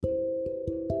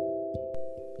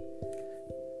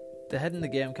The Head in the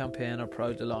Game campaign are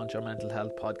proud to launch our mental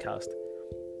health podcast.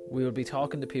 We will be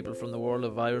talking to people from the world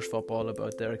of Irish football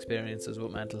about their experiences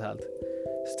with mental health.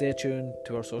 Stay tuned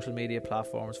to our social media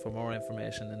platforms for more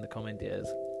information in the coming days.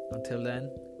 Until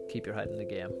then, keep your head in the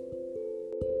game.